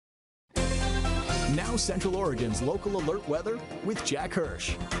Now Central Oregon's local alert weather with Jack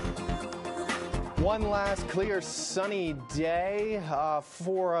Hirsch. One last clear sunny day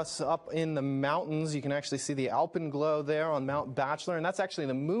for us up in the mountains. You can actually see the alpenglow there on Mount Bachelor, and that's actually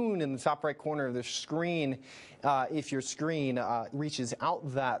the moon in the top right corner of the screen. If your screen reaches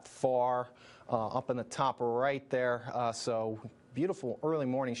out that far, up in the top right there. So beautiful early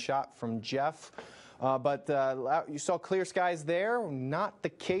morning shot from Jeff. But you saw clear skies there. Not the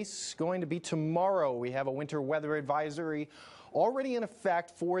case going to be tomorrow. We have a winter weather advisory already in effect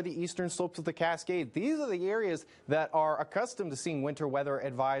for the eastern slopes of the Cascades. These are the areas that are accustomed to seeing winter weather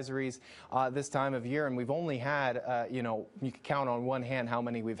advisories this time of year, and we've only had, you can count on one hand how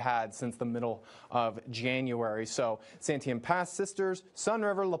many we've had since the middle of January. So Santiam Pass, Sisters, Sun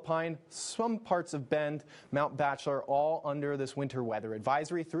River, Lapine, some parts of Bend, Mount Bachelor, all under this winter weather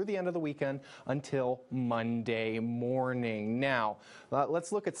advisory through the end of the weekend until Monday morning. Now,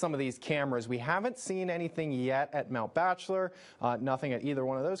 let's look at some of these cameras. We haven't seen anything yet at Mount Bachelor. Nothing at either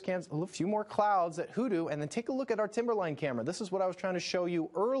one of those cams. A few more clouds at Hoodoo, and then take a look at our Timberline camera. This is what I was trying to show you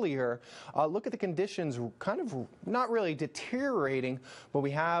earlier. Look at the conditions, kind of not really deteriorating, but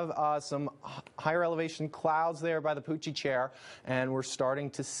we have some higher elevation clouds there by the Poochie Chair, and we're starting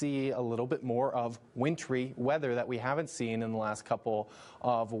to see a little bit more of wintry weather that we haven't seen in the last couple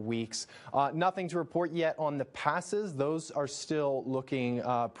of weeks. Nothing to report yet on the passes. Those are still looking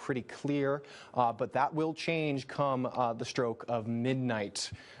pretty clear, but that will change come the stroke of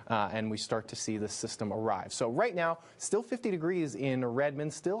midnight, and we start to see the system arrive. So right now, still 50 degrees in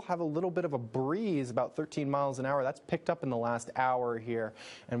Redmond, still have a little bit of a breeze, about 13 miles an hour. That's picked up in the last hour here,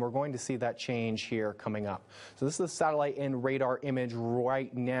 and we're going to see that change here coming up. So this is the satellite and radar image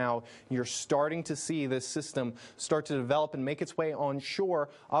right now. You're starting to see this system start to develop and make its way onshore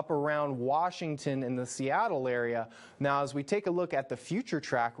up around Washington and the Seattle area. Now, as we take a look at the future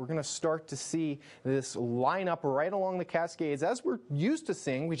track, we're going to start to see this line up right along the Cascades, as we're used to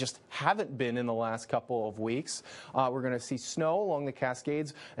seeing. We just haven't been in the last couple of weeks. We're going to see snow along the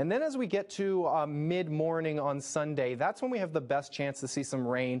Cascades, and then as we get to mid-morning on Sunday, that's when we have the best chance to see some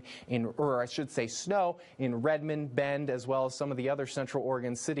rain or I should say snow in Redmond, Bend, as well as some of the other Central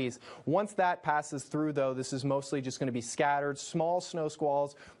Oregon cities. Once that passes through, though, this is mostly just going to be scattered, small snow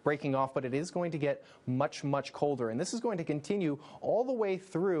squalls breaking off, but it is going to get much, much colder, and this is going to continue all the way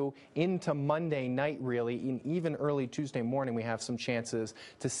through into Monday night, really, and even early Tuesday morning. We have some chances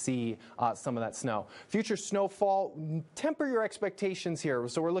to see some of that snow. Future snowfall, temper your expectations here.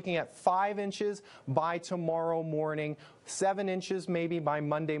 So we're looking at 5 inches by tomorrow morning, 7 inches maybe by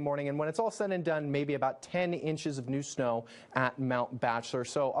Monday morning, and when it's all said and done, maybe about 10 inches of new snow at Mount Bachelor.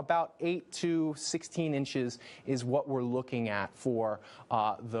 So about 8 to 16 inches is what we're looking at for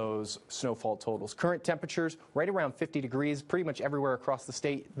those snowfall totals. Current temperatures right around 50 degrees pretty much everywhere across the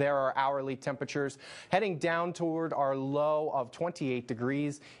state. There are hourly temperatures heading down toward our low of 28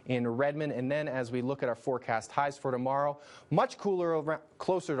 degrees in Redmond, and then as we look at our forecast highs for tomorrow, much cooler,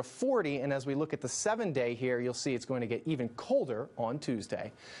 closer to 40, and as we look at the 7-day here, you'll see it's going to get even colder on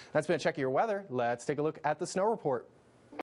Tuesday. That's been a check of your weather. Let's take a look at the snow report.